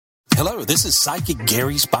Hello, this is Psychic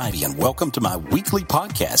Gary Spivey, and welcome to my weekly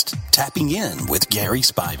podcast, Tapping In with Gary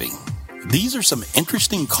Spivey. These are some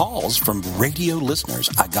interesting calls from radio listeners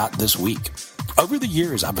I got this week. Over the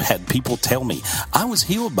years, I've had people tell me, I was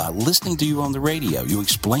healed by listening to you on the radio. You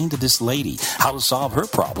explained to this lady how to solve her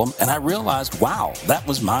problem, and I realized, wow, that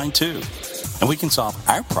was mine too. And we can solve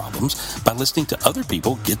our problems by listening to other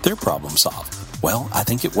people get their problem solved. Well, I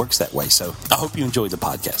think it works that way, so I hope you enjoyed the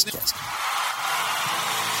podcast.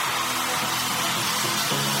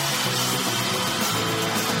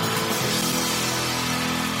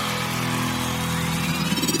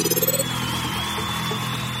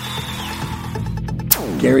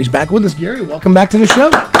 Gary's back with us. Gary, welcome back to the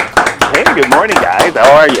show. Hey, good morning, guys.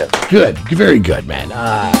 How are you? Good. Very good, man.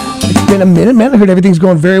 It's been a minute, man. I heard everything's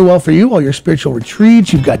going very well for you. All your spiritual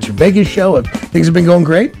retreats. You've got your Vegas show. Things have been going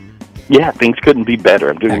great? Yeah, things couldn't be better.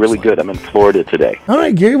 I'm doing really good. I'm in Florida today. All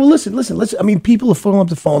right, Gary. Well, listen. I mean, people are filling up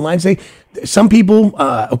the phone lines. Some people,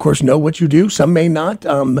 of course, know what you do. Some may not.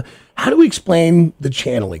 How do we explain the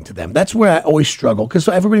channeling to them? That's where I always struggle, because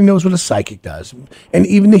everybody knows what a psychic does. And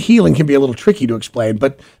even the healing can be a little tricky to explain.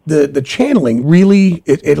 But the channeling, really,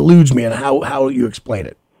 it eludes me on how you explain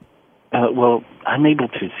it. Well, I'm able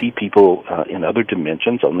to see people in other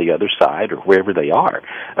dimensions on the other side or wherever they are.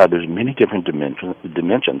 There's many different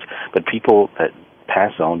dimensions, but people that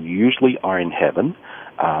pass on usually are in heaven.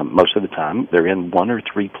 Most of the time, they're in one or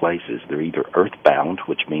three places. They're either earthbound,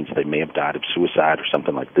 which means they may have died of suicide or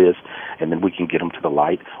something like this, and then we can get them to the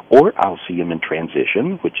light, or I'll see them in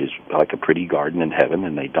transition, which is like a pretty garden in heaven,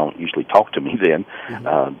 and they don't usually talk to me then,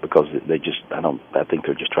 because I think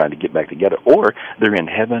they're just trying to get back together, or they're in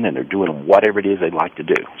heaven and they're doing whatever it is they like to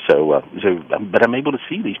do. But I'm able to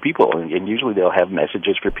see these people, and usually they'll have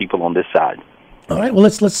messages for people on this side. All right, well,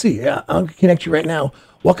 let's see. Yeah, I'll connect you right now.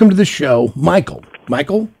 Welcome to the show, Michael.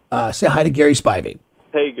 Michael, say hi to Gary Spivey.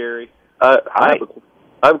 Hey, Gary. I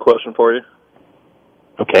have a question for you.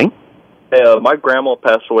 Okay. Hey, my grandma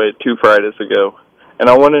passed away 2 Fridays ago, and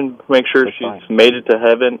I wanted to make sure she's made it to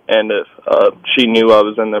heaven, and if she knew I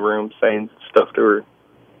was in the room saying stuff to her.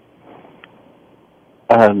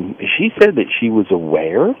 She said that she was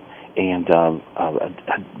aware, and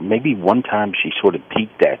maybe one time she sort of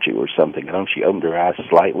peeked at you or something. I don't know, she opened her eyes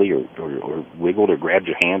slightly or wiggled or grabbed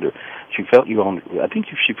your hand, or she felt you on. I think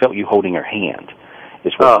she felt you holding her hand,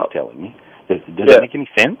 is what she's telling me. Does that make any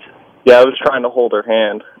sense? Yeah, I was trying to hold her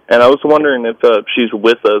hand, and I was wondering if she's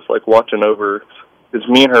with us, like watching over, because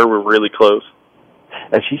me and her were really close.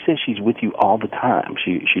 She says she's with you all the time.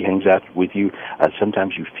 She hangs out with you.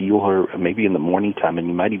 Sometimes you feel her, maybe in the morning time, and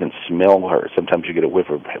you might even smell her. Sometimes you get a whiff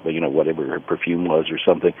of, whatever her perfume was or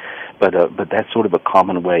something. But that's sort of a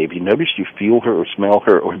common way. If you notice you feel her or smell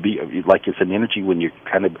her, or be like it's an energy when you're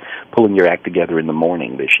kind of pulling your act together in the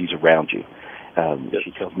morning that she's around you. Yes.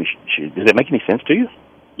 She tells me. Does that make any sense to you?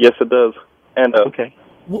 Yes, it does. And okay.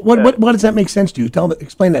 What does that make sense to you?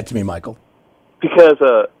 Explain that to me, Michael. Because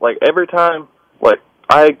every time,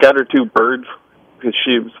 I got her 2 birds because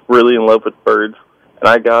she was really in love with birds, and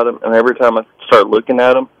I got them, and every time I start looking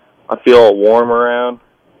at them, I feel all warm around,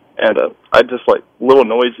 and I just little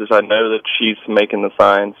noises. I know that she's making the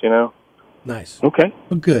signs, Nice. Okay.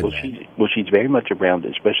 Well, good. She's very much around,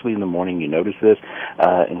 especially in the morning. You notice this,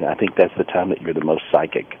 and I think that's the time that you're the most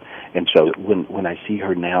psychic. And so when I see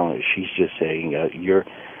her now, she's just saying,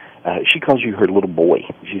 she calls you her little boy.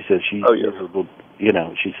 She says she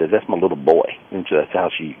says, that's my little boy. And so that's how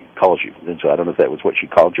she calls you. And so I don't know if that was what she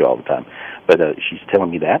called you all the time. But she's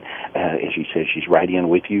telling me that. And she says she's right in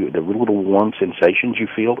with you. The little warm sensations you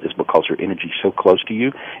feel is because her energy's so close to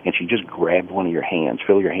you. And she just grabbed one of your hands.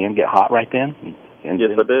 Feel your hand get hot right then? And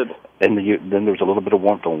yes, I did. And then there's a little bit of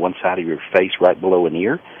warmth on one side of your face right below an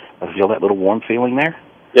ear. Feel that little warm feeling there?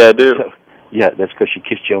 Yeah, I do. So, yeah, that's because she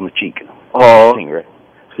kissed you on the cheek. Oh. Right?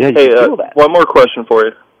 Yeah, you hey, feel that. One more question for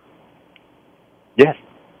you. Yes.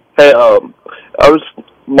 Hey,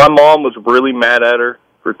 my mom was really mad at her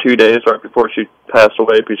for 2 days right before she passed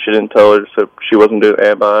away because she didn't tell her, so she wasn't doing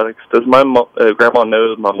antibiotics. Does my grandma know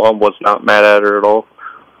that my mom was not mad at her at all?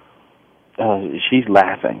 She's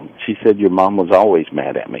laughing. She said your mom was always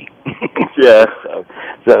mad at me. Yeah.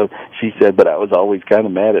 So she said, but I was always kind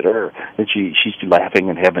of mad at her. And she's laughing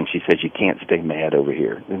in heaven. She says, you can't stay mad over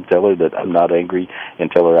here. And tell her that I'm not angry, and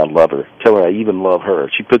tell her I love her. Tell her I even love her.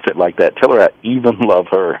 She puts it like that. Tell her I even love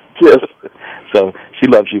her. Yes. So she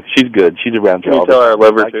loves you. She's good. She's around you all the time. Can you tell her I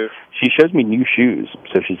love her too? She shows me new shoes,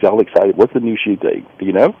 so she's all excited. What's the new shoe thing? Do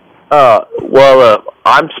you know?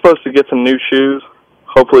 I'm supposed to get some new shoes,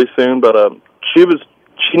 hopefully soon, but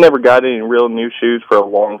she she never got any real new shoes for a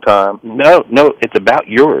long time. No, it's about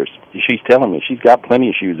yours. She's telling me she's got plenty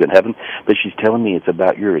of shoes in heaven, but she's telling me it's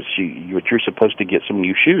about yours. You're supposed to get some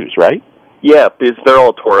new shoes, right? Yeah, because they're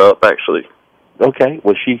all tore up, actually. Okay.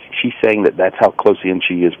 Well, she's saying that's how close in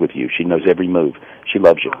she is with you. She knows every move. She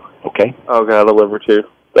loves you. Okay. Oh God, I love her too.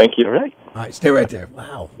 Thank you. All right. All right, stay right there.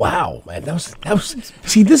 Wow, man. That was.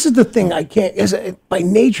 See, this is the thing. I can't. By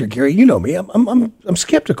nature, Gary, you know me. I'm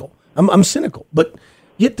skeptical. I'm cynical. But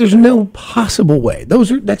yet, there's no possible way.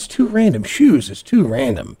 That's too random. Shoes is too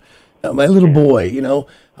random. My little boy,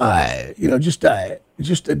 just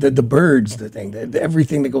the birds, the thing,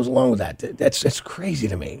 everything that goes along with that. That's crazy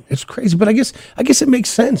to me. It's crazy, but I guess it makes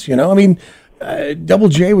sense. I mean. Double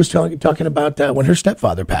J was talking about when her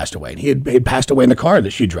stepfather passed away. And he had passed away in the car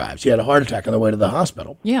that she drives. He had a heart attack on the way to the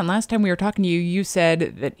hospital. Yeah, and last time we were talking to you, you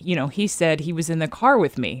said that, he said he was in the car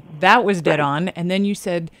with me. That was dead on. And then you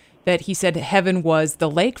said that he said heaven was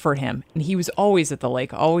the lake for him. And he was always at the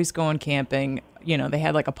lake, always going camping. They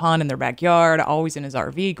had like a pond in their backyard, always in his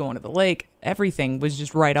RV, going to the lake. Everything was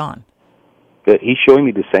just right on. Good. He's showing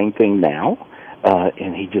me the same thing now.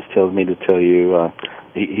 And he just tells me to tell you...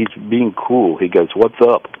 He's being cool. He goes, "What's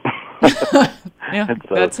up?" Yeah,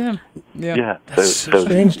 so, that's him. Yeah. That's so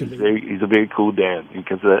strange to me. He's a very cool dad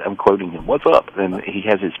because I'm quoting him. "What's up?" And he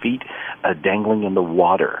has his feet dangling in the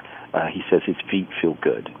water. He says his feet feel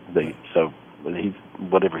good. So he's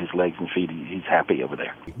whatever his legs and feet, he's happy over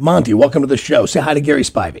there. Monty, welcome to the show. Say hi to Gary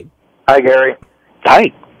Spivey. Hi, Gary.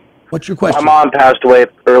 Hi. What's your question? My mom passed away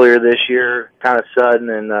earlier this year, kind of sudden,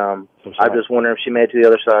 and I'm just wondering if she made it to the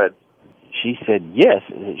other side. She said yes.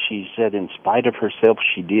 She said in spite of herself,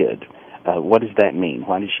 she did. What does that mean?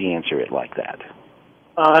 Why did she answer it like that?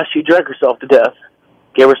 She drank herself to death.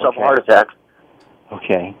 Gave herself a heart attack.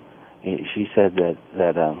 Okay. She said that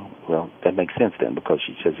makes sense then, because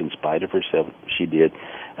she says in spite of herself, she did.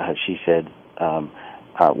 She said,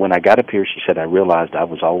 when I got up here, she said, I realized I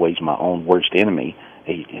was always my own worst enemy.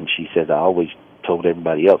 And she said, I always told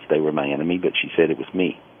everybody else they were my enemy, but she said it was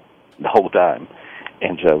me the whole time.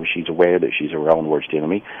 And so she's aware that she's her own worst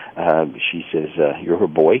enemy. She says, you're her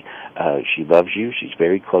boy. She loves you. She's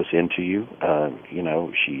very close into you.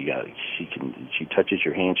 She touches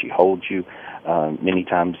your hand. She holds you. Many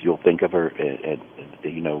times you'll think of her,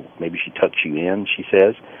 maybe she tucks you in, she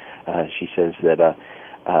says. She says that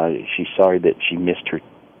she's sorry that she missed her.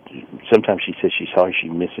 Sometimes she says she's sorry she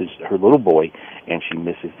misses her little boy, and she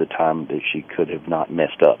misses the time that she could have not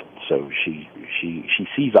messed up. So she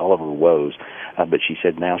sees all of her woes, but she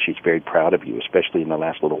said now she's very proud of you, especially in the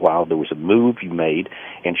last little while. There was a move you made,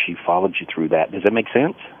 and she followed you through that. Does that make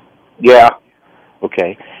sense? Yeah.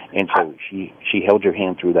 Okay. And so she held your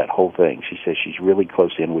hand through that whole thing. She says she's really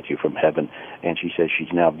close in with you from heaven, and she says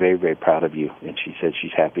she's now very, very proud of you, and she says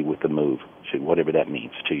she's happy with the move, so whatever that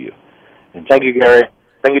means to you. And Thank you, Gary.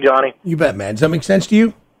 Thank you, Johnny. You bet, man. Does that make sense to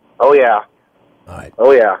you? Oh, yeah. All right.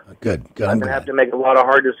 Oh, yeah. Good. I'm going to have to make a lot of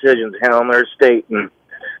hard decisions handling their estate, and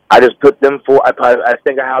I just put them I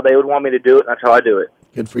think of how they would want me to do it, and that's how I do it.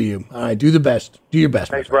 Good for you. All right, do the best. Do your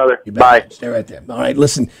best. Thanks, brother. You bet, Bye. man. Stay right there. All right,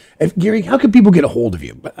 listen. Gary, how can people get a hold of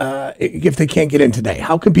you if they can't get in today?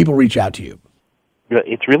 How can people reach out to you?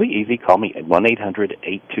 It's really easy. Call me at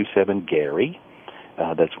 1-800-827-GARY.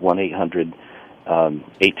 That's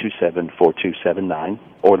 1-800-827-4279,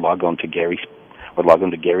 or log on to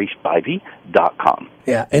GarySpivey.com.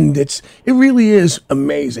 Yeah, and it really is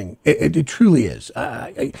amazing. It truly is.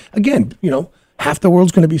 Again, half the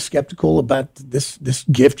world's going to be skeptical about this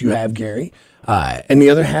gift you have, Gary, and the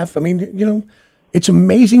other half, it's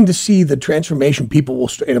amazing to see the transformation. People will,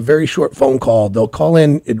 in a very short phone call, they'll call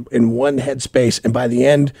in one headspace, and by the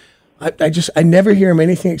end, I never hear them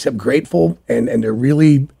anything except grateful, and they're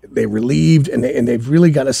relieved, and they've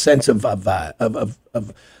really got a sense of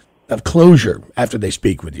closure after they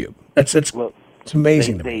speak with you. It's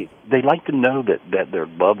amazing to me. They like to know that their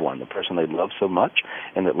loved one, the person they love so much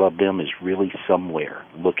and that loved them, is really somewhere,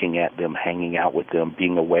 looking at them, hanging out with them,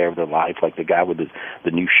 being aware of their life, like the guy with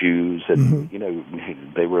the new shoes, and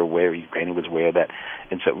they were aware, Granny was aware of that,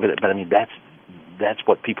 and so. But I mean, that's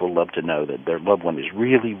what people love to know, that their loved one is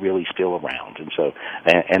really, really still around. And so,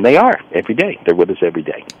 and they are every day. They're with us every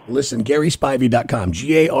day. Listen, GarySpivey.com,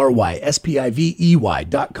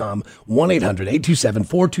 GarySpivey.com,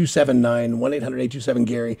 1-800-827-4279,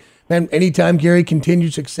 1-800-827-GARY. Man, anytime, Gary,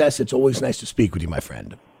 continued success. It's always nice to speak with you, my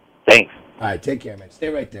friend. Thanks. All right, take care, man. Stay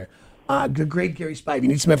right there. The great Gary Spivey. You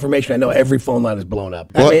need some information. I know every phone line is blown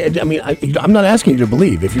up. I'm not asking you to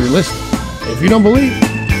believe if you're listening. If you don't believe,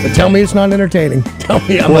 But tell me it's not entertaining. Tell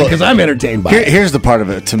me, because I'm entertained by it. Here's the part of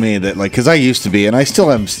it to me that, like, because I used to be, and I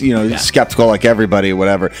still am, skeptical like everybody,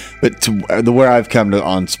 whatever. But to where I've come to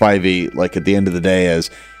on Spivey, like at the end of the day, is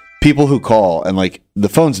people who call and like the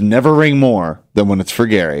phones never ring more than when it's for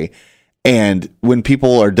Gary. And when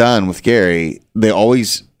people are done with Gary, they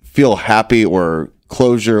always feel happy or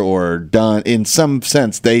closure or done. In some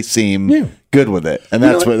sense, they seem good with it, and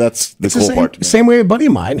that's the cool part. To me. Same way a buddy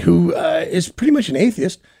of mine who is pretty much an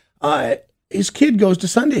atheist. His kid goes to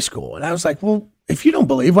Sunday school, and I was like, "Well, if you don't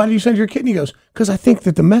believe, why do you send your kid?" And he goes, "Because I think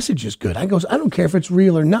that the message is good." I goes, "I don't care if it's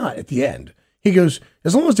real or not." At the end, he goes,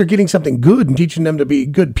 "As long as they're getting something good and teaching them to be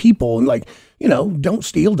good people, and like don't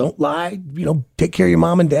steal, don't lie, take care of your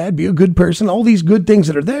mom and dad, be a good person, all these good things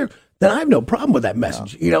that are there." Then I have no problem with that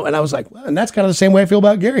message, And I was like, well, and that's kind of the same way I feel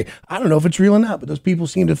about Gary. I don't know if it's real or not, but those people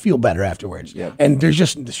seem to feel better afterwards. Yeah. And there's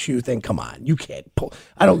just the shoe thing. Come on, you can't pull.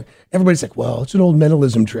 Everybody's like, well, it's an old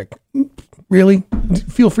mentalism trick. Really?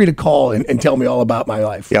 Feel free to call and tell me all about my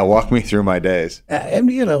life. Yeah, walk me through my days. And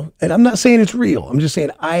I'm not saying it's real. I'm just saying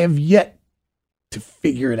I have yet to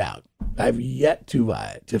figure it out. I've yet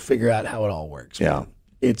to figure out how it all works. Yeah.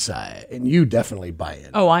 It's and you definitely buy in.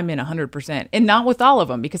 Oh, I'm in 100%, and not with all of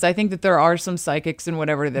them, because I think that there are some psychics and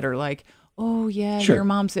whatever that are like, oh yeah, sure. Your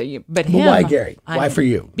mom said you, but why Gary? Why for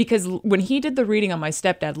you? Because when he did the reading on my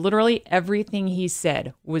stepdad, literally everything he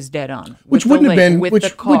said was dead on. Which wouldn't have been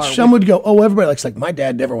which some would go, oh, everybody likes like my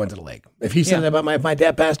dad never went to the lake. If he said that about my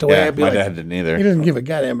dad passed away, I'd be my dad didn't either. He doesn't give a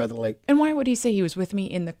goddamn about the lake. And why would he say he was with me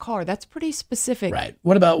in the car? That's pretty specific. Right.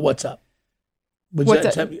 What about what's up?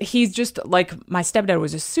 He's just like, my stepdad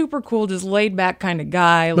was a super cool, just laid back kind of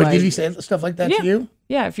guy. But did he say stuff like that to you?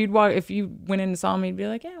 Yeah, if you went in and saw him, he'd be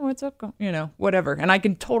like, "Yeah, what's up?" Whatever. And I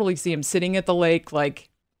can totally see him sitting at the lake, like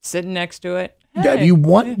sitting next to it. Hey, do you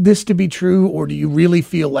want this to be true, or do you really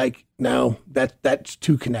feel like no, that's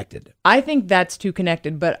too connected? I think that's too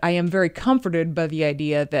connected, but I am very comforted by the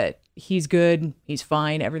idea that he's good, he's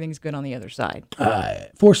fine, everything's good on the other side.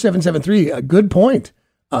 4773, a good point.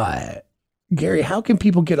 Gary, how can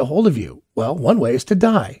people get a hold of you? Well, one way is to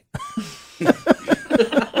die.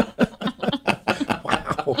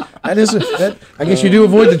 Wow. I guess you do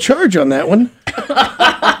avoid the charge on that one.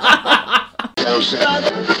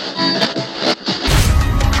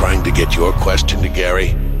 Trying to get your question to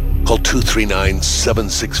Gary? Call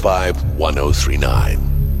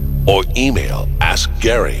 239-765-1039 or email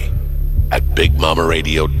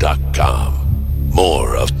askgary@bigmamaradio.com.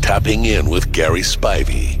 More of Tapping In with Gary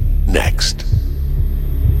Spivey next.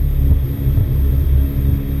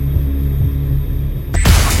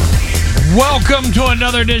 Welcome to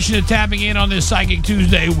another edition of Tapping In on this Psychic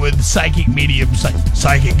Tuesday with psychic medium,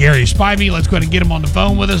 psychic Gary Spivey. Let's go ahead and get him on the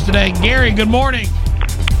phone with us today. Gary, good morning.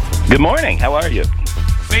 Good morning. How are you?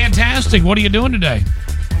 Fantastic. What are you doing today?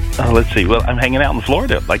 Let's see. Well, I'm hanging out in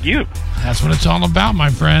Florida, like you. That's what it's all about, my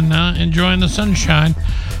friend. Enjoying the sunshine.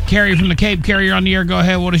 Carrie from the Cape. Carrie, you're on the air. Go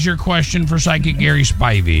ahead. What is your question for psychic Gary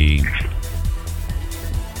Spivey?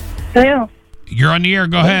 Hello. You're on the air.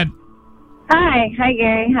 Go ahead. Hi,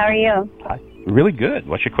 Gary. How are you? Hi. Really good.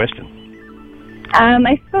 What's your question?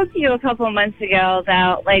 I spoke to you a couple of months ago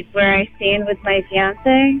about like where I stand with my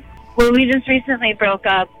fiance. Well, we just recently broke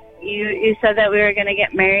up. You said that we were going to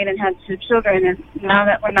get married and have 2 children, and now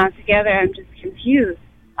that we're not together, I'm just confused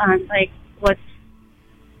on like what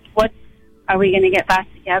are we going to get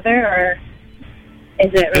back together, or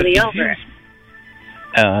is it really over?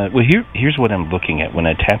 Well, here's what I'm looking at when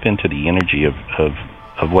I tap into the energy of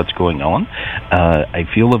what's going on. I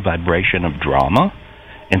feel a vibration of drama,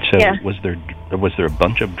 and so was there a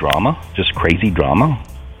bunch of drama, just crazy drama?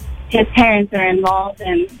 His parents are involved,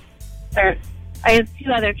 and I have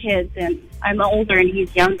 2 other kids, and I'm older and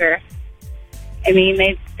he's younger. I mean,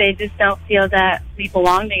 they just don't feel that we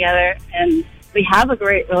belong together, and we have a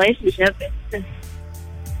great relationship. It's just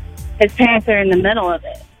his parents are in the middle of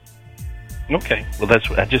it. Okay, well,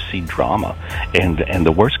 I just see drama, and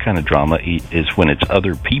the worst kind of drama is when it's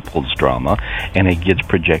other people's drama, and it gets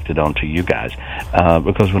projected onto you guys.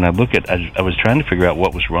 Because when I look at, I was trying to figure out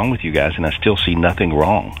what was wrong with you guys, and I still see nothing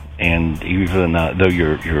wrong. And even though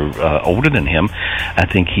you're older than him, I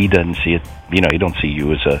think he doesn't see it. He don't see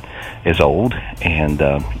you as old, and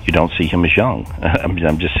you don't see him as young.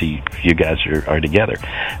 I'm just see you guys are together.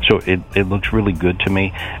 So it looks really good to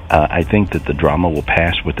me. I think that the drama will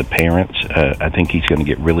pass with the parents. I think he's going to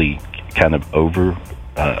get really kind of over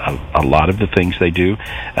a lot of the things they do.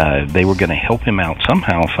 They were going to help him out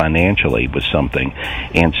somehow financially with something,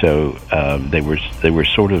 and so they were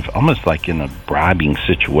sort of almost like in a bribing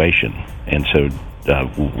situation. And so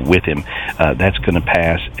with him, that's going to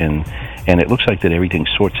pass, and it looks like that everything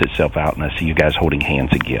sorts itself out, and I see you guys holding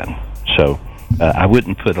hands again. So I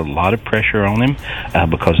wouldn't put a lot of pressure on him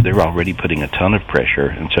because they're already putting a ton of pressure,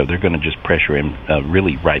 and so they're going to just pressure him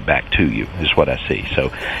really right back to you, is what I see.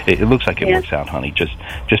 So it looks like it works out, honey.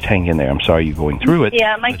 Just hang in there. I'm sorry you're going through it.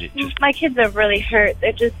 Yeah, my kids are really hurt.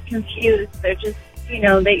 They're just confused. They're just,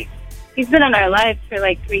 he's been in our lives for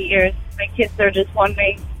like 3 years. My kids are just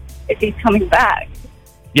wondering if he's coming back.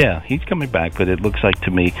 Yeah, he's coming back, but it looks like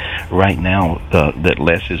to me right now that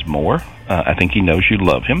less is more. I think he knows you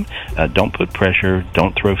love him. Don't put pressure.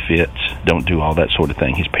 Don't throw fits. Don't do all that sort of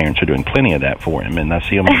thing. His parents are doing plenty of that for him, and I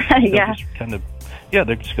see them.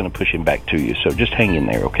 They're just going to push him back to you. So just hang in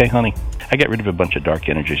there, okay, honey? I got rid of a bunch of dark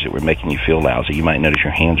energies that were making you feel lousy. You might notice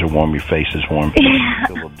your hands are warm, your face is warm. You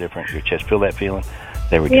feel a little different. Your chest, feel that feeling?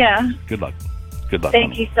 There we go. Yeah. Good luck. Good luck.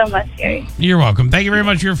 Thank you so much, Gary. You're welcome. Thank you very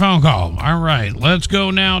much for your phone call. All right, let's go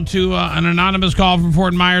now to an anonymous call from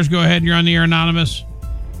Fort Myers. Go ahead. You're on the air, anonymous.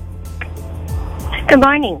 Good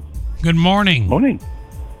morning. Good morning. Morning.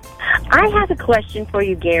 I have a question for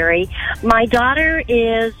you, Gary. My daughter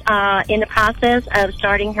is in the process of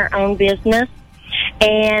starting her own business,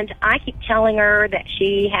 and I keep telling her that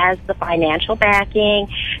she has the financial backing,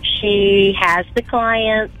 she has the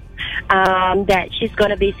clients, that she's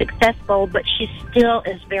going to be successful, but she still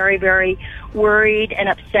is very, very worried and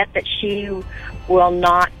upset that she will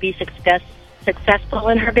not be successful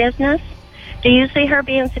in her business. Do you see her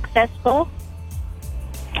being successful?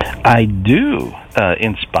 I do,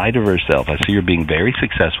 in spite of herself. I see her being very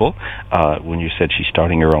successful. When you said she's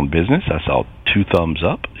starting her own business, I saw 2 thumbs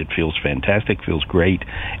up. It feels fantastic, feels great,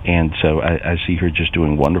 and so I see her just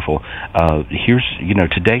doing wonderful.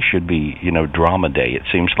 Today should be, drama day, it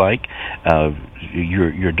seems like.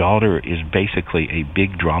 Your daughter is basically a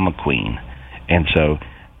big drama queen, and so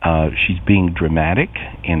she's being dramatic,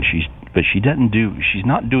 and she's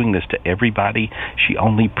not doing this to everybody. She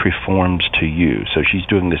only performs to you. So she's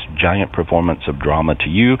doing this giant performance of drama to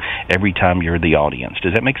you every time you're the audience.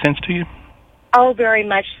 Does that make sense to you? Oh, very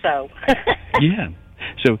much so. Yeah.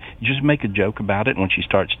 So just make a joke about it. When she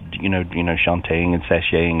starts, chanting and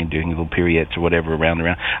sashaying and doing little pirouettes or whatever around,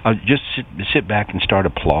 just sit back and start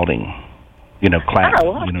applauding. Clap,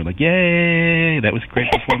 like, yay, that was a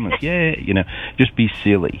great performance, yay, just be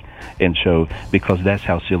silly. And so, because that's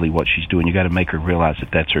how silly what she's doing, you got to make her realize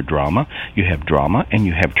that that's her drama. You have drama and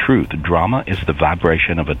you have truth. Drama is the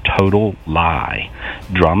vibration of a total lie.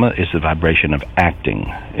 Drama is the vibration of acting,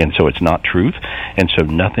 and so it's not truth, and so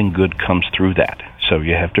nothing good comes through that. So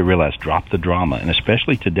you have to realize, drop the drama. And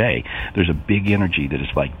especially today, there's a big energy that is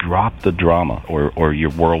like, drop the drama or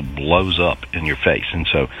your world blows up in your face. And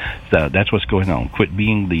so that's what's going on. Quit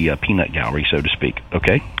being the peanut gallery, so to speak.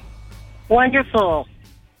 Okay? Wonderful.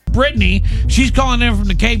 Brittany, she's calling in from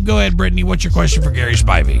the Cape. Go ahead, Brittany. What's your question for Gary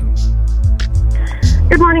Spivey?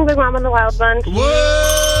 Good morning, Big Mom and the Wild Bunch.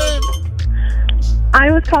 What? I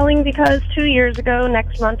was calling because 2 years ago,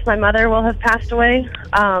 next month, my mother will have passed away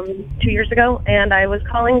 2 years ago, and I was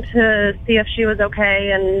calling to see if she was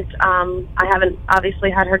okay, and I haven't obviously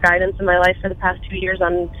had her guidance in my life for the past 2 years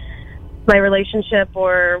on my relationship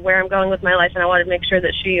or where I'm going with my life, and I wanted to make sure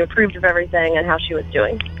that she approved of everything and how she was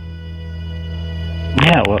doing.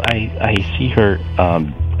 Yeah, well, I see her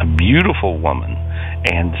a beautiful woman,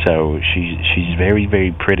 and so she's very,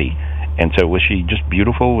 very pretty. And so was she just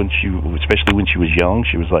beautiful especially when she was young?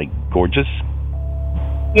 She was like gorgeous?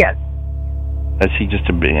 Yes.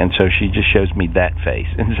 And so she just shows me that face.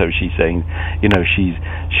 And so she's saying,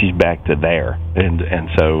 she's back to there. And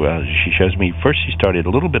so she shows me, first she started a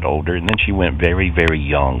little bit older, and then she went very, very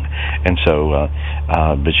young. And so,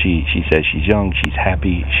 but she says she's young, she's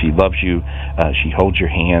happy, she loves you, she holds your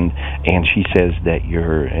hand, and she says that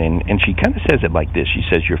and she kind of says it like this, she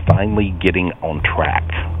says, you're finally getting on track.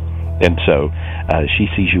 And so she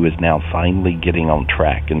sees you as now finally getting on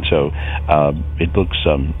track. And so it looks,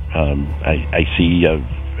 I see,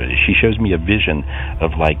 she shows me a vision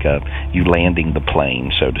of like you landing the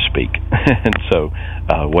plane, so to speak. And so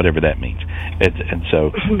whatever that means. And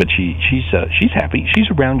so, but she's happy. She's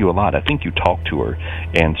around you a lot. I think you talk to her.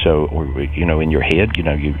 And so, or, in your head,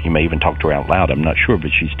 you may even talk to her out loud. I'm not sure,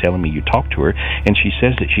 but she's telling me you talk to her. And she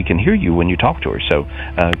says that she can hear you when you talk to her. So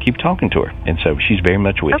keep talking to her. And so she's very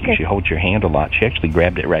much with you. She holds your hand a lot. She actually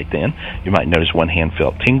grabbed it right then. You might notice one hand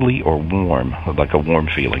felt tingly or warm, like a warm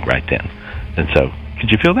feeling right then. And so,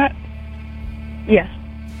 could you feel that? Yes.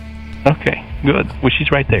 Okay, good. Well, she's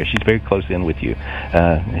right there. She's very close in with you.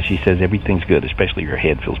 And she says everything's good, especially your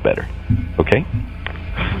head feels better. Okay?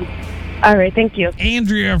 All right, thank you.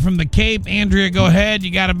 Andrea from the Cape. Andrea, go ahead.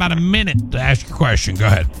 You got about a minute to ask your question. Go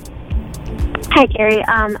ahead. Hi, Gary.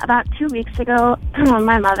 About 2 weeks ago,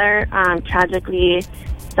 my mother tragically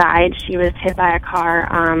died. She was hit by a car,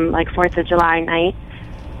 4th of July night.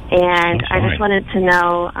 And I just wanted to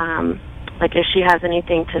know, if she has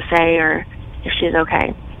anything to say or if she's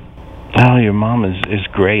okay. Oh, your mom is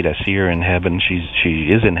great. I see her in heaven. She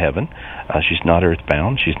is in heaven. She's not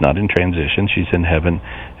earthbound. She's not in transition. She's in heaven,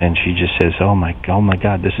 and she just says, "Oh my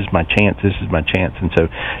God, this is my chance. This is my chance." And so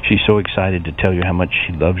she's so excited to tell you how much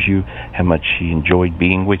she loves you, how much she enjoyed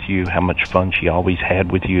being with you, how much fun she always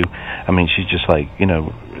had with you. I mean, she's just like,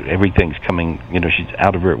 everything's coming. She's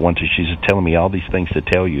out of her at once. She's just telling me all these things to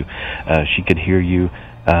tell you. She could hear you.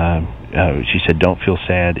 She said, "Don't feel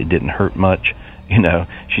sad. It didn't hurt much."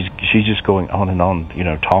 She's just going on and on,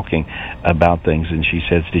 talking about things. And she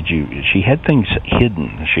says, she had things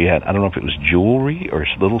hidden. She had, I don't know if it was jewelry or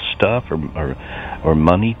little stuff or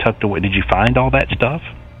money tucked away. Did you find all that stuff?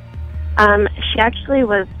 She actually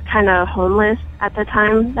was kind of homeless at the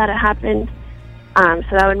time that it happened.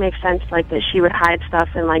 So that would make sense, that she would hide stuff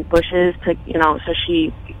in, bushes to, so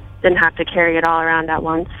she didn't have to carry it all around at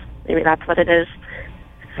once. Maybe that's what it is.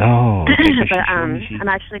 Oh, okay. But I'm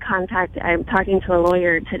actually I'm talking to a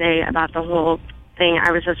lawyer today about the whole thing.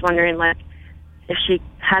 I was just wondering, if she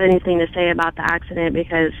had anything to say about the accident,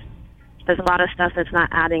 because there's a lot of stuff that's not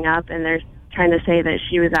adding up, and they're trying to say that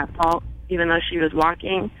she was at fault, even though she was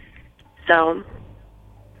walking. So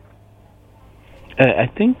I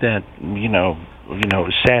think that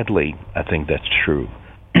sadly, I think that's true,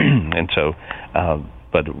 and so.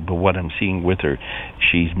 But what I'm seeing with her,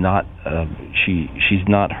 she's not she's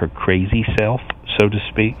not her crazy self, so to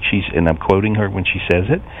speak. And I'm quoting her when she says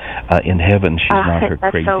it. In heaven, she's not her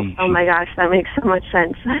crazy. Oh my gosh, that makes so much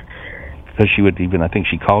sense. Because she would even, I think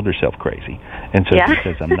she called herself crazy, and so she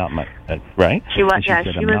says, "I'm not my right." She was,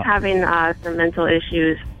 she was having some mental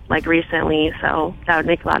issues recently, so that would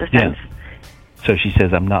make a lot of sense. Yeah. So she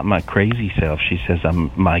says, "I'm not my crazy self." She says,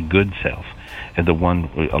 "I'm my good self." And the one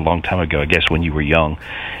a long time ago, I guess, when you were young,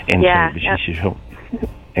 and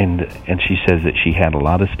and she says that she had a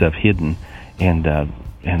lot of stuff hidden, and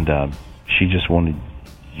she just wanted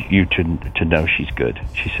you to know she's good.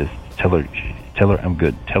 She says, "Tell her I'm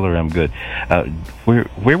good. Tell her I'm good."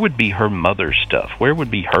 Where would be her mother's stuff? Where would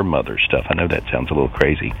be her mother's stuff? I know that sounds a little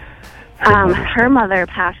crazy. Her mother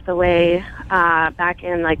passed away back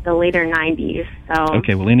in the later 90s. So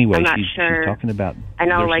okay, well anyway, I'm not she's sure. talking about. I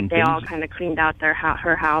know they all kind of cleaned out her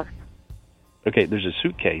house. Okay, there's a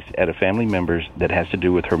suitcase at a family member's that has to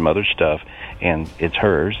do with her mother's stuff, and it's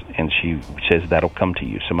hers, and she says that'll come to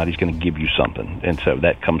you. Somebody's going to give you something, and so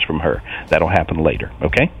that comes from her. That'll happen later,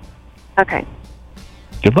 okay? Okay.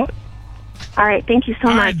 Good luck. All right, thank you so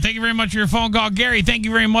much. All right, thank you very much for your phone call. Gary, thank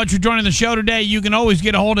you very much for joining the show today. You can always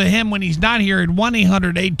get a hold of him when he's not here at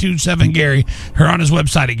 1-800-827-GARY or on his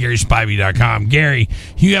website at GarySpivey.com. Gary,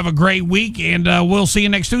 you have a great week, and we'll see you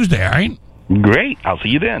next Tuesday, all right? Great. I'll see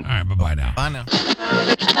you then. All right, bye-bye now. Bye now.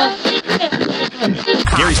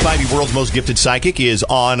 Gary Spivey, world's most gifted psychic, is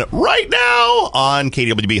on right now on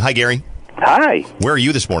KWB. Hi, Gary. Hi. Where are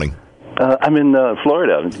you this morning? I'm in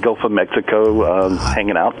Florida, Gulf of Mexico,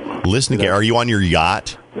 hanging out. Listen, Gary, are you on your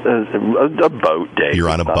yacht? A boat, Dave. You're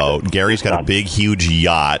on a boat. Gary's got a big, huge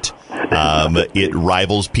yacht. It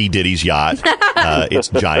rivals P. Diddy's yacht. It's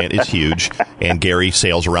giant. It's huge. And Gary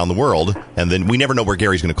sails around the world. And then we never know where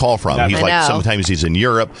Gary's going to call from. He's sometimes he's in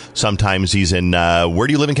Europe. Sometimes he's in, where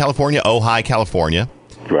do you live in California? Ojai, California.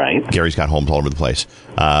 Right. Gary's got homes all over the place.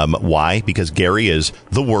 Why? Because Gary is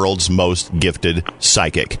the world's most gifted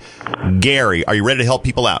psychic. Gary, are you ready to help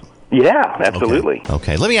people out? Yeah, absolutely.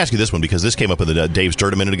 Okay. Let me ask you this one, because this came up in the Dave's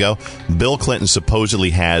Dirt a minute ago. Bill Clinton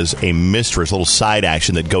supposedly has a mistress, a little side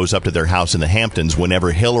action that goes up to their house in the Hamptons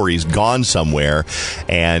whenever Hillary's gone somewhere.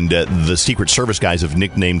 And the Secret Service guys have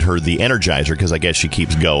nicknamed her the Energizer because I guess she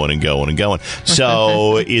keeps going and going and going.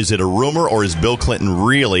 So is it a rumor, or is Bill Clinton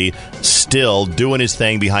really still doing his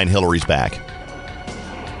thing behind Hillary's back?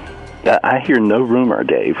 I hear no rumor,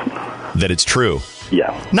 Dave. That it's true.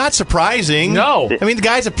 Yeah. Not surprising. No. I mean, the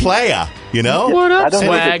guy's a playa, you know? What up,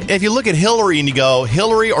 swag? If you look at Hillary and you go,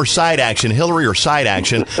 Hillary or side action,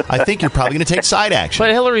 I think you're probably going to take side action.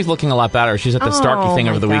 But Hillary's looking a lot better. She's at the Starkey thing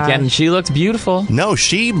over the weekend, and she looks beautiful. No,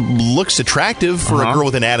 she looks attractive for a girl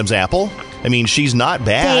with an Adam's apple. I mean, she's not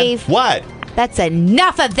bad. Dave. What? That's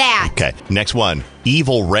enough of that. Okay, next one.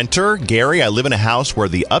 Evil renter. Gary, I live in a house where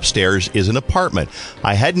the upstairs is an apartment.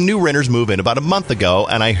 I had new renters move in about a month ago,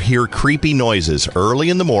 and I hear creepy noises. Early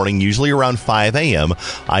in the morning, usually around 5 a.m.,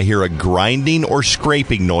 I hear a grinding or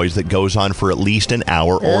scraping noise that goes on for at least an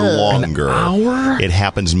hour or longer. An hour? It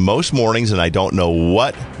happens most mornings, and I don't know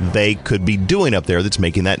what they could be doing up there that's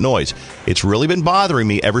making that noise. It's really been bothering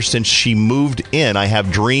me ever since she moved in. I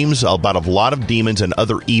have dreams about a lot of demons and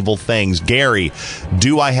other evil things. Gary,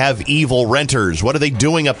 do I have evil renters? What are they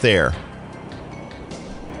doing up there?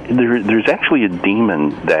 There's actually a demon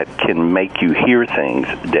that can make you hear things,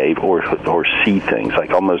 Dave, or see things, like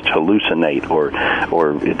almost hallucinate, or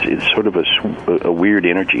it's sort of a weird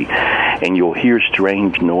energy, and you'll hear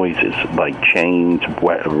strange noises like chains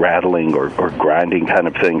rattling or grinding kind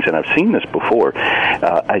of things. And I've seen this before.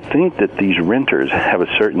 I think that these renters have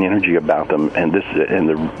a certain energy about them, and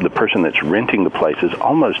the person that's renting the place has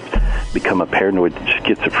almost become a paranoid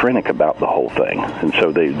schizophrenic about the whole thing, and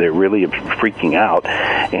so they're really freaking out.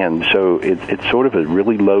 And so it's sort of a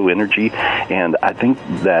really low energy, and I think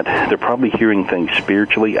that they're probably hearing things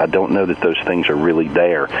spiritually. I don't know that those things are really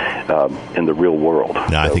there in the real world.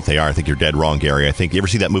 No, I think they are. I think you're dead wrong, Gary. I think, you ever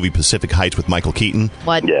see that movie Pacific Heights with Michael Keaton?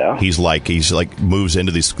 What? Yeah. He's like moves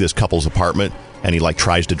into this couple's apartment, and he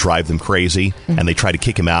tries to drive them crazy, and they try to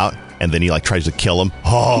kick him out. And then he tries to kill him.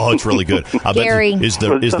 Oh, it's really good. Gary,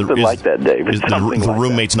 like that, Dave. Is the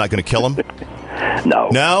roommate's not going to kill him? No.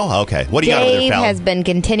 No? Okay. What do you got over there, Dave Fallon? has been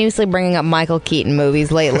continuously bringing up Michael Keaton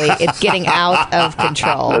movies lately. It's getting out of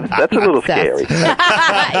control. That's a little scary.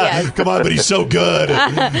 Yes. Come on, but he's so good.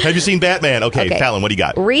 Have you seen Batman? Okay, Fallon, what do you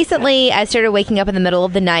got? Recently, I started waking up in the middle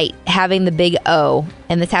of the night having the big O,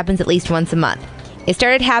 and this happens at least once a month. It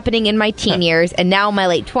started happening in my teen years, and now in my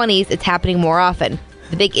late 20s, it's happening more often.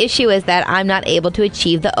 The big issue is that I'm not able to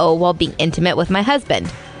achieve the O while being intimate with my husband.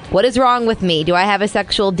 What is wrong with me? Do I have a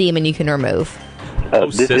sexual demon you can remove?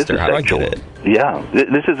 Sister, how do I get it? Yeah,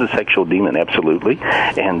 this is a sexual demon, absolutely.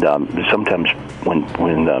 And sometimes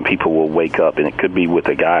when people will wake up, and it could be with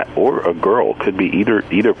a guy or a girl, could be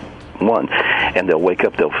either one, and they'll wake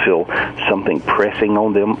up, they'll feel something pressing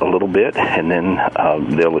on them a little bit, and then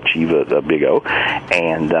they'll achieve a big O,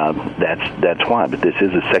 and that's why. But this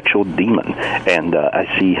is a sexual demon, and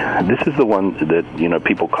I see this is the one that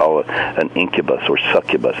people call an incubus or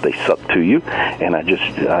succubus. They suck to you, and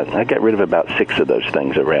I got rid of about 6 of those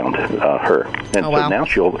things around her, and so now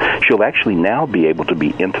she'll actually now be able to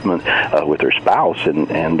be intimate with her spouse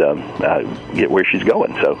and get where she's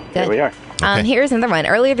going. So there we are. Here's another one.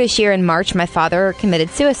 Earlier this year in March, my father committed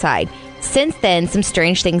suicide. Since then, some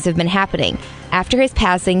strange things have been happening. After his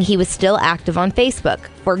passing, he was still active on Facebook.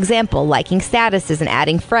 For example, liking statuses and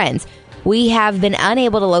adding friends. We have been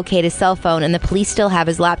unable to locate his cell phone, and the police still have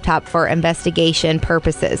his laptop for investigation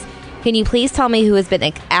purposes. Can you please tell me who has been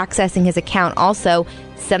accessing his account? Also,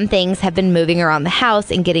 some things have been moving around the house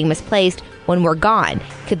and getting misplaced when we're gone.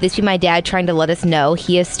 Could this be my dad trying to let us know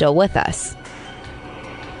he is still with us?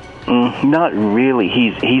 Not really.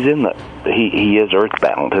 He's in the he is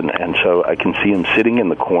earthbound, and so I can see him sitting in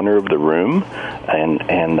the corner of the room, and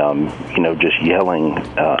just yelling,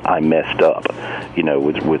 "I messed up,"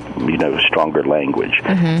 with stronger language,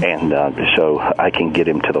 and so I can get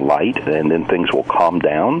him to the light, and then things will calm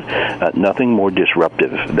down. Nothing more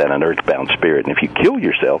disruptive than an earthbound spirit, and if you kill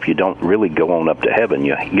yourself, you don't really go on up to heaven.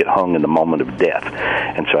 You get hung in the moment of death,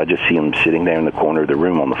 and so I just see him sitting there in the corner of the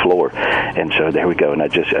room on the floor, and so there we go, and I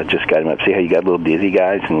just got him up. See how you got a little dizzy,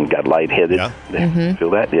 guys, and got lightheaded. Yeah. Feel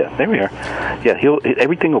that? Yeah, there we are. Yeah,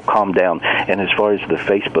 everything will calm down. And as far as the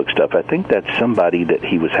Facebook stuff, I think that's somebody that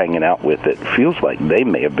he was hanging out with that feels like they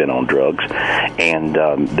may have been on drugs, and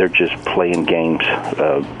they're just playing games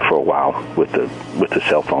for a while with the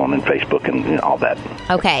cell phone and Facebook and all that.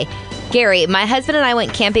 Okay. Gary, my husband and I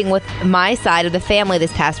went camping with my side of the family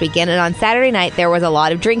this past weekend, and on Saturday night there was a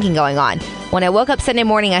lot of drinking going on. When I woke up Sunday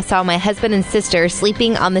morning, I saw my husband and sister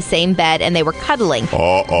sleeping on the same bed, and they were cuddling.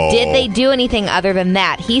 Uh-oh. Did they do anything other than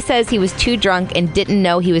that? He says he was too drunk and didn't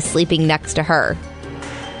know he was sleeping next to her.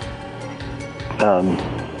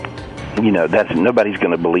 That's nobody's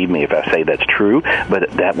going to believe me if I say that's true,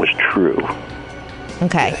 but that was true.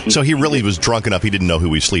 Okay. So he really was drunk enough he didn't know who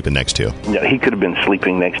he was sleeping next to. Yeah, he could have been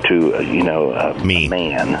sleeping next to, me. A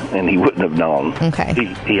man, and he wouldn't have known. Okay.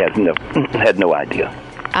 He had no idea.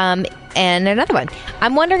 And another one.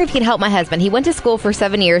 I'm wondering if you can help my husband. He went to school for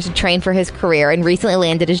 7 years to train for his career and recently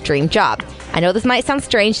landed his dream job. I know this might sound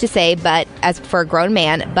strange to say, but as for a grown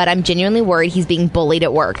man, but I'm genuinely worried he's being bullied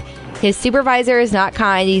at work. His supervisor is not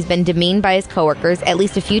kind. He's been demeaned by his coworkers. At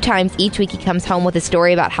least a few times each week he comes home with a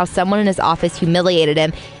story about how someone in his office humiliated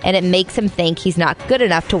him, and it makes him think he's not good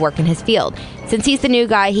enough to work in his field. Since he's the new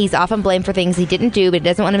guy, he's often blamed for things he didn't do, but he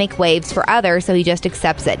doesn't want to make waves for others, so he just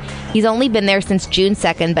accepts it. He's only been there since June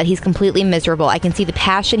 2nd, but he's completely miserable. I can see the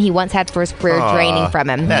passion he once had for his career draining from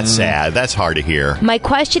him. That's sad. That's hard to hear. My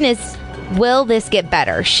question is, will this get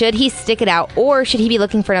better? Should he stick it out, or should he be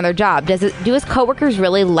looking for another job? Do his coworkers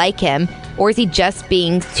really like him, or is he just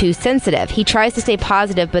being too sensitive? He tries to stay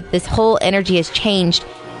positive, but this whole energy has changed,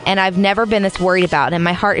 and I've never been this worried about him.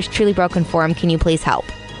 My heart is truly broken for him. Can you please help?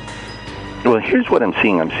 Well, here's what I'm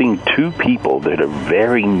seeing. I'm seeing two people that are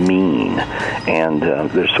very mean, and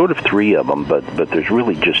there's sort of three of them, but there's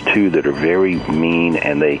really just two that are very mean,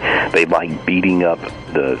 and they like beating up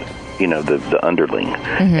the underling.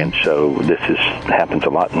 And so this happens a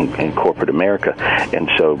lot in corporate America. And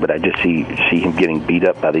so, but I just see him getting beat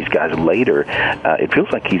up by these guys later. It feels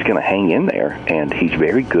like he's going to hang in there, and he's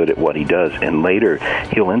very good at what he does. And later,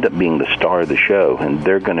 he'll end up being the star of the show, and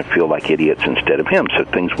they're going to feel like idiots instead of him. So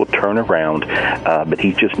things will turn around, but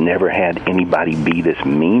he's just never had anybody be this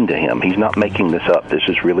mean to him. He's not making this up. This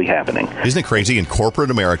is really happening. Isn't it crazy? In corporate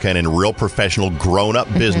America and in real professional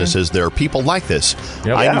grown-up businesses, there are people like this.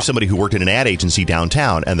 Yep. I knew somebody who worked in an ad agency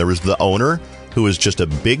downtown, and there was the owner who was just a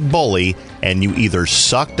big bully, and you either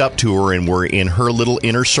sucked up to her and were in her little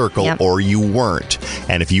inner circle, or you weren't.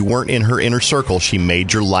 And if you weren't in her inner circle, she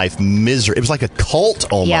made your life miserable. It was like a cult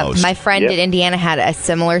almost. Yeah, my friend in Indiana had a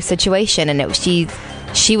similar situation, and she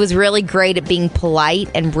was really great at being polite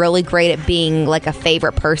and really great at being like a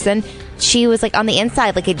favorite person. She was like on the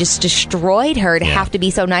inside, like it just destroyed her to have to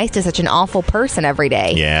be so nice to such an awful person every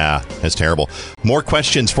day. Yeah, that's terrible. More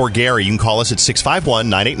questions for Gary. You can call us at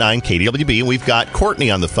 651-989-KDWB. And we've got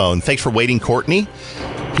Courtney on the phone. Thanks for waiting, Courtney.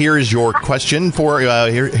 Here's your question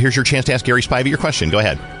here's your chance to ask Gary Spivey your question. Go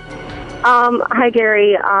ahead. Hi,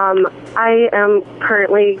 Gary. I am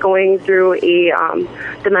currently going through a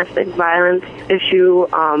domestic violence issue.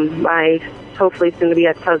 My hopefully soon-to-be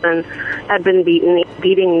ex-husband had been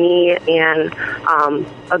beating me and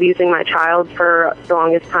abusing my child for the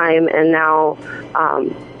longest time, and now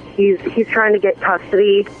he's trying to get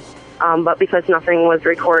custody, but because nothing was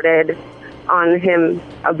recorded on him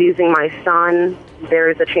abusing my son,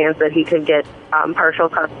 there is a chance that he could get partial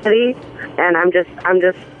custody, and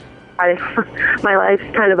my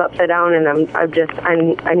life's kind of upside down, and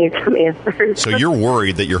I need some answers. So you're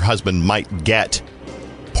worried that your husband might get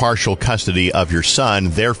partial custody of your son,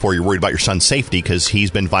 therefore you're worried about your son's safety because he's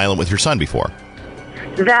been violent with your son before.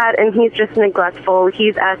 That, and he's just neglectful.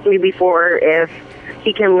 He's asked me before if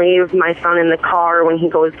he can leave my son in the car when he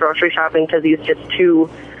goes grocery shopping because he's just too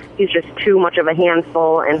much of a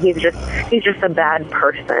handful, and he's just a bad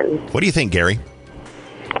person. What do you think, Gary?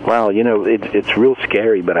 Well, it's real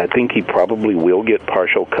scary, but I think he probably will get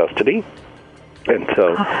partial custody. And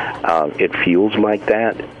so it feels like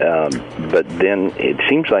that, but then it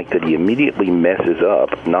seems like that he immediately messes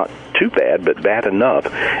up, not too bad, but bad enough.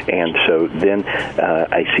 And so then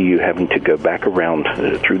I see you having to go back around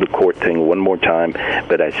through the court thing one more time,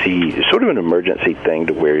 but I see sort of an emergency thing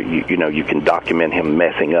to where you can document him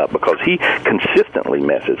messing up, because he consistently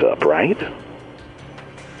messes up, right?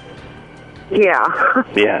 Yeah.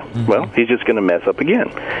 Yeah. Well, he's just going to mess up again.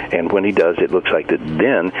 And when he does, it looks like that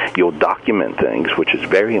then you'll document things, which is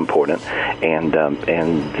very important. And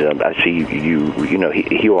I see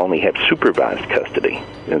he'll only have supervised custody.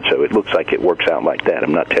 And so it looks like it works out like that.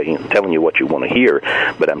 I'm not telling you what you want to hear,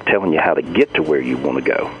 but I'm telling you how to get to where you want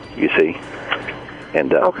to go, you see?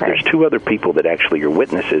 And there's two other people that actually are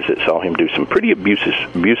witnesses that saw him do some pretty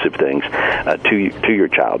abusive things to your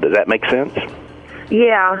child. Does that make sense?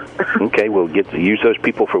 Yeah. Okay, well, use those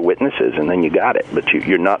people for witnesses, and then you got it. But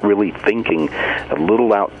you're not really thinking a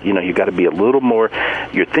little out. You got to be a little more.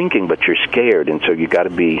 You're thinking, but you're scared, and so you got to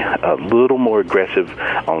be a little more aggressive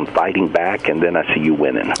on fighting back. And then I see you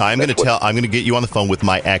winning. I'm going to get you on the phone with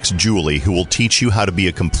my ex Julie, who will teach you how to be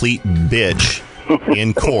a complete bitch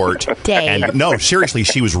in court. And no, seriously,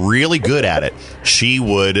 she was really good at it. She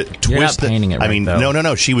would twist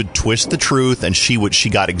no. She would twist the truth, and she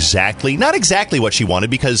got not exactly what she wanted,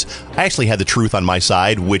 because I actually had the truth on my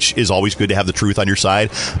side, which is always good to have the truth on your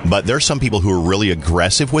side. But there's some people who are really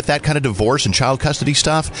aggressive with that kind of divorce and child custody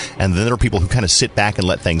stuff, and then there are people who kind of sit back and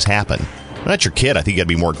let things happen. When that's your kid, I think you got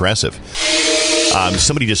to be more aggressive.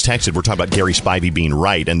 Somebody just texted. We're talking about Gary Spivey being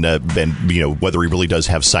right, and whether he really does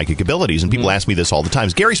have psychic abilities. And people ask me this all the time: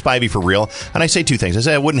 is Gary Spivey for real? And I say two things. I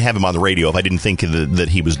say I wouldn't have him on the radio if I didn't think that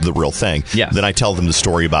he was the real thing. Yeah. Then I tell them the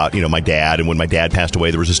story about my dad, and when my dad passed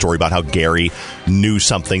away, there was a story about how Gary knew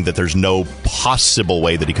something that there's no possible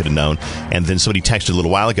way that he could have known. And then somebody texted a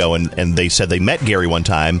little while ago, and they said they met Gary one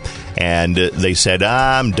time, and they said,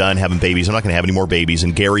 I'm done having babies. I'm not going to have any more babies.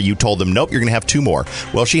 And Gary, you told them, nope, you're going to have 2 more.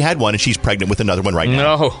 Well, she had one, and she's pregnant with another one right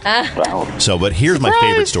now. No. So, but here's my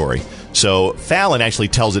favorite story. So Fallon actually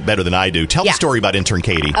tells it better than I do. Tell the story about intern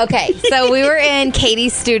Katie. Okay, so we were in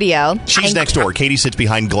Katie's studio. She's next door. Katie sits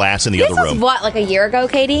behind glass in the other room. This was what, like a year ago,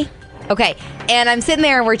 Katie? Okay, and I'm sitting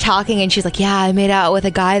there and we're talking, and she's like, yeah, I made out with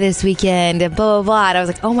a guy this weekend, and blah, blah, blah. And I was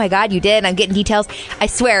like, oh my God, you did? And I'm getting details. I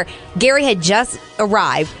swear, Gary had just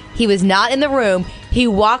arrived. He was not in the room. He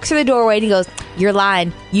walks through the doorway and he goes, you're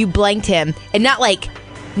lying. You blanked him. And not like...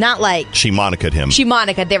 She Monica'd him.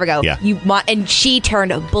 There we go. Yeah. And she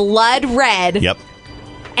turned blood red. Yep.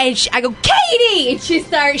 And I go, Katie! And she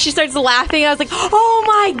starts laughing. I was like, oh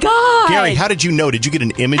my God. Gary, how did you know? Did you get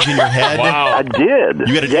an image in your head? Wow. I did.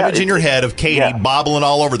 You got an image in your head of Katie bobbling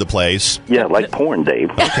all over the place. Yeah, like porn, Dave.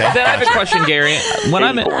 Okay. Then I have a question, Gary.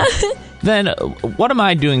 Then what am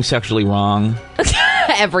I doing sexually wrong?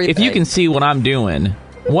 Everything. If you can see what I'm doing,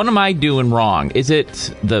 what am I doing wrong? Is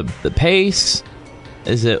it the pace?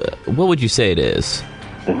 Is it, what would you say it is?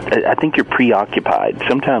 I think you're preoccupied.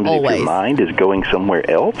 Sometimes if your mind is going somewhere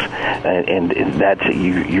else, and that's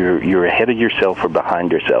you're ahead of yourself or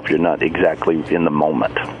behind yourself. You're not exactly in the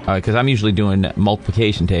moment. All right, because I'm usually doing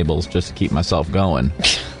multiplication tables just to keep myself going.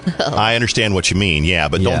 I understand what you mean,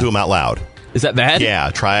 but don't do them out loud. Is that bad? Yeah,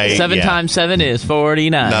 try... 7 times 7 is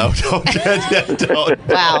 49. No, don't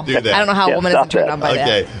wow. do that. I don't know how a woman isn't turned on by that.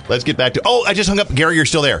 Okay, let's get back to... Oh, I just hung up. Gary, you're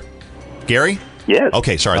still there. Gary? Yes.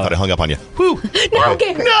 Okay, sorry, I thought I hung up on you. Whew. No,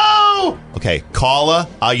 Gary. No! Okay, Carla,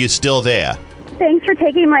 are you still there? Thanks for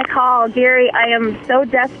taking my call, Gary. I am so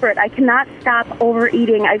desperate. I cannot stop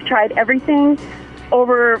overeating. I've tried everything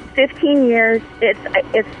over 15 years.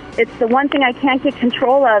 It's the one thing I can't get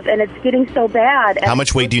control of, and it's getting so bad. How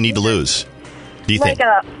much weight do you need to lose? Do you think?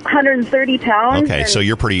 130 pounds. Okay, so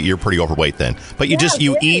you're pretty overweight then. But you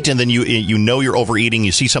you eat, and then you know you're overeating.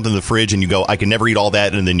 You see something in the fridge, and you go, I can never eat all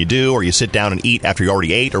that, and then you do, or you sit down and eat after you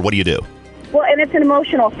already ate, or what do you do? Well, and it's an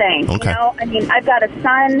emotional thing. Okay. You know, I mean, I've got a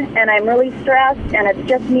son, and I'm really stressed, and it's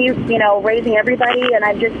just me, raising everybody, and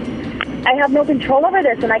I have no control over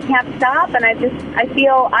this, and I can't stop, and I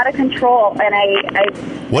feel out of control,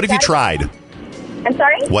 and What have you tried? I'm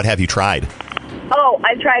sorry? What have you tried? Oh,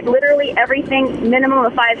 I've tried literally everything, minimum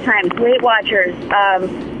of 5 times. Weight Watchers,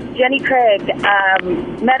 Jenny Craig,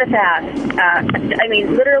 Medifast.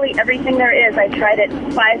 Literally everything there is. I've tried it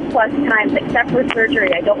 5+ times, except for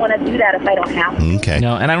surgery. I don't want to do that if I don't have to. Okay.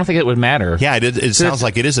 No, and I don't think it would matter. Yeah, it sounds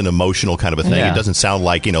like it is an emotional kind of a thing. Yeah. It doesn't sound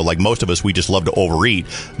like, like most of us, we just love to overeat,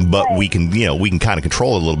 but we can kind of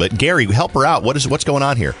control it a little bit. Gary, help her out. What's going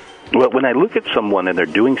on here? Well, when I look at someone and they're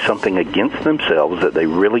doing something against themselves that they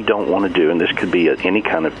really don't want to do, and this could be any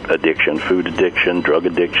kind of addiction, food addiction, drug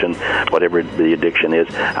addiction, whatever the addiction is,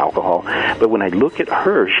 alcohol. But when I look at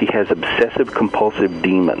her, she has obsessive-compulsive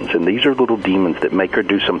demons, and these are little demons that make her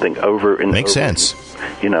do something over and over. Makes sense.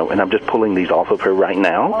 And I'm just pulling these off of her right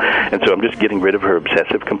now, and so I'm just getting rid of her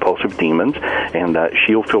obsessive-compulsive demons, and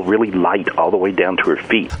she'll feel really light all the way down to her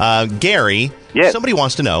feet. Gary, somebody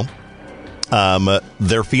wants to know,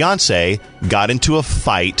 their fiance got into a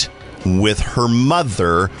fight with her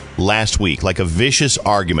mother last week, like a vicious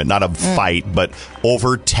argument, not a fight, but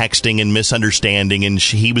over texting and misunderstanding, and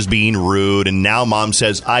he was being rude, and now mom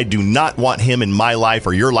says, I do not want him in my life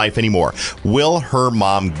or your life anymore. Will her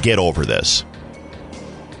mom get over this?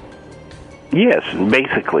 Yes,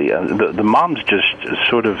 basically. The mom's just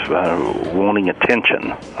sort of wanting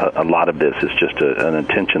attention. A lot of this is just an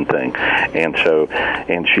attention thing. And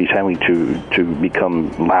she's having to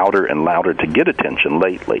become louder and louder to get attention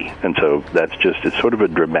lately. And so it's sort of a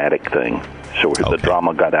dramatic thing. So the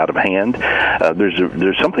drama got out of hand.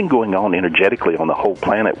 There's something going on energetically on the whole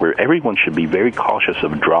planet where everyone should be very cautious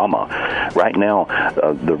of drama. Right now,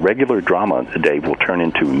 the regular drama, Dave, will turn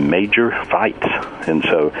into major fights.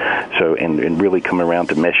 And really come around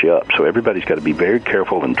to mess you up. So everybody's got to be very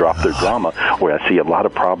careful and drop their drama, where I see a lot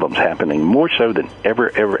of problems happening, more so than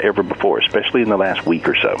ever before, especially in the last week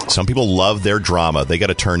or so. Some people love their drama. They got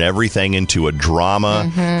to turn everything into a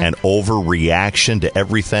drama and overreaction to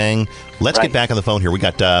everything. Let's get back on the phone here. We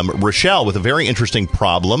got Rochelle with a very interesting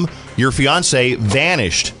problem. Your fiance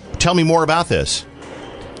vanished. Tell me more about this.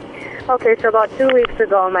 Okay, so about 2 weeks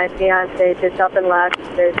ago, my fiance just up and left.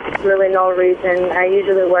 There's really no reason. I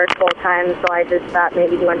usually work full-time, so I just thought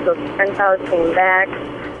maybe he went to a friend's house, came back.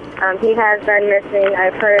 He has been missing.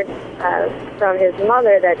 I've heard from his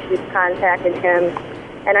mother that she's contacted him,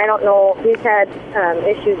 and I don't know. He's had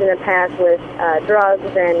issues in the past with drugs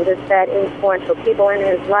and just bad influential people in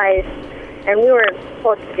his life. And we were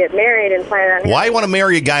supposed to get married and plan on. Why you want to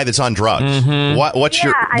marry a guy that's on drugs?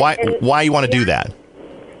 Mm-hmm. Why you want to do that?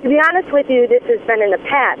 To be honest with you, this has been in the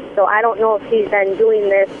past, so I don't know if he's been doing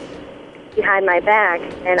this behind my back.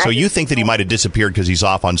 And so you think that he might have disappeared because he's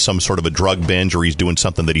off on some sort of a drug binge, or he's doing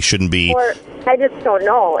something that he shouldn't be? Or I just don't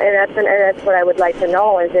know, and that's what I would like to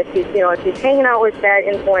know is if he's hanging out with bad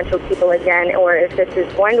influential people again, or if this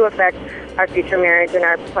is going to affect our future marriage and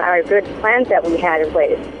our good plans that we had in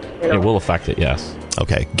place. It will affect it, yes.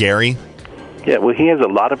 Okay, Gary. Yeah, well, he has a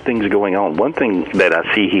lot of things going on. One thing that I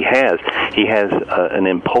see he has an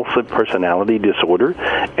impulsive personality disorder,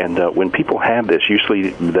 and when people have this,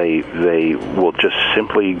 usually they will just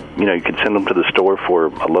simply, you could send them to the store for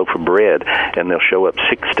a loaf of bread, and they'll show up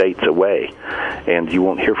 6 states away, and you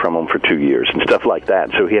won't hear from them for 2 years, and stuff like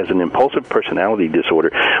that. So he has an impulsive personality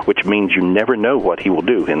disorder, which means you never know what he will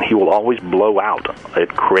do, and he will always blow out at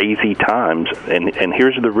crazy times, and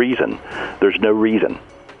here's the reason. There's no reason.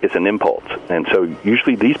 It's an impulse. And so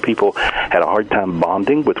usually these people had a hard time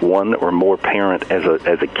bonding with one or more parent as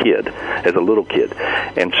a kid, as a little kid.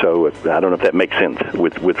 And so I don't know if that makes sense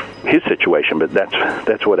with his situation, but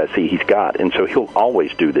that's what I see he's got. And so he'll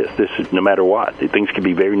always do this. This is no matter what. Things can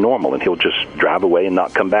be very normal, and he'll just drive away and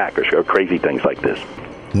not come back or show crazy things like this.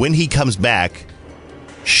 When he comes back,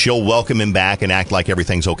 she'll welcome him back and act like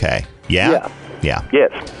everything's okay. Yeah? Yeah.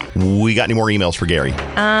 Yes. We got any more emails for Gary?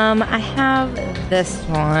 I have this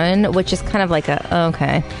one, which is kind of like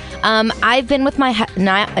okay. I've been with my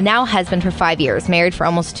now husband for 5 years, married for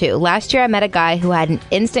almost 2. Last year, I met a guy who I had an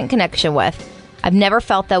instant connection with. I've never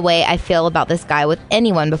felt the way I feel about this guy with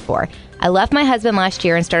anyone before. I left my husband last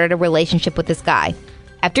year and started a relationship with this guy.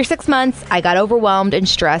 After 6 months, I got overwhelmed and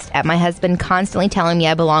stressed at my husband constantly telling me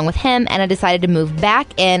I belong with him, and I decided to move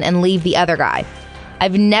back in and leave the other guy.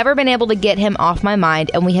 I've never been able to get him off my mind,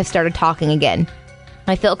 and we have started talking again.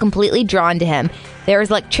 I feel completely drawn to him. There is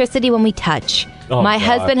electricity when we touch. My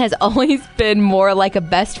husband has always been more like a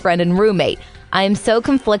best friend and roommate. I am so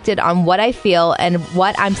conflicted on what I feel and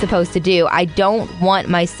what I'm supposed to do. I don't want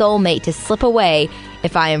my soulmate to slip away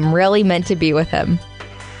if I am really meant to be with him.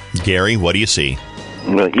 Gary, what do you see?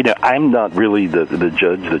 Well, I'm not really the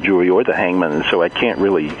judge, the jury, or the hangman, and so I can't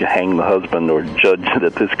really hang the husband or judge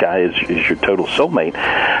that this guy is your total soulmate.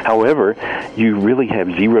 However, you really have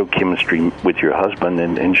zero chemistry with your husband,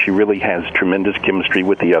 and she really has tremendous chemistry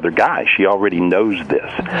with the other guy. She already knows this.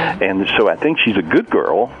 Mm-hmm. And so I think she's a good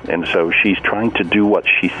girl, and so she's trying to do what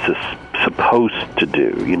she's supposed to do,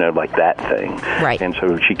 like that thing. Right. And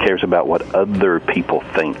so she cares about what other people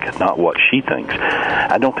think, not what she thinks.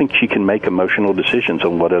 I don't think she can make emotional decisions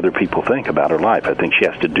on what other people think about her life. I think she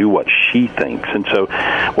has to do what she thinks. And so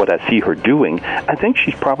what I see her doing, I think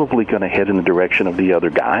she's probably going to head in the direction of the other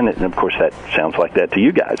guy. And of course, that sounds like that to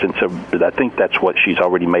you guys. And so I think that's what she's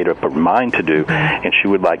already made up her mind to do. And she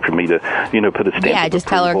would like for me to, put a stamp. Yeah, just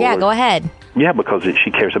tell her, go ahead. Yeah, because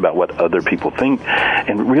she cares about what other people think.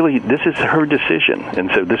 And really, this is her decision.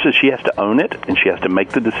 And so she has to own it, and she has to make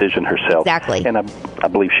the decision herself. Exactly. And I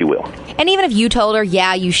believe she will. And even if you told her,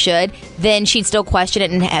 yeah, you should, then she'd still question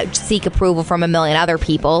it and seek approval from a million other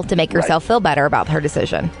people to make herself feel better about her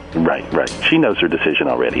decision. Right. She knows her decision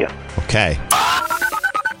already. Yeah. Okay.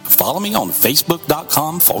 Follow me on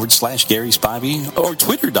Facebook.com/Gary Spivey or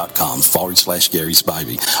Twitter.com/Gary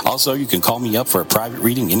Spivey. Also, you can call me up for a private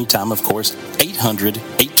reading anytime, of course,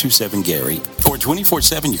 800-827-GARY. Or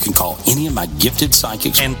 24/7, you can call any of my gifted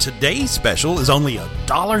psychics. And today's special is only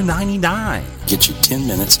 $1.99. Get you 10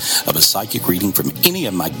 minutes of a psychic reading from any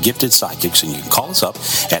of my gifted psychics, and you can call us up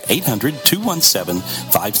at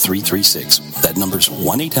 800-217-5336. That number's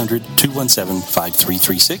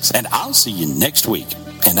 1-800-217-5336. And I'll see you next week.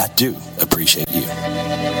 And I do appreciate it.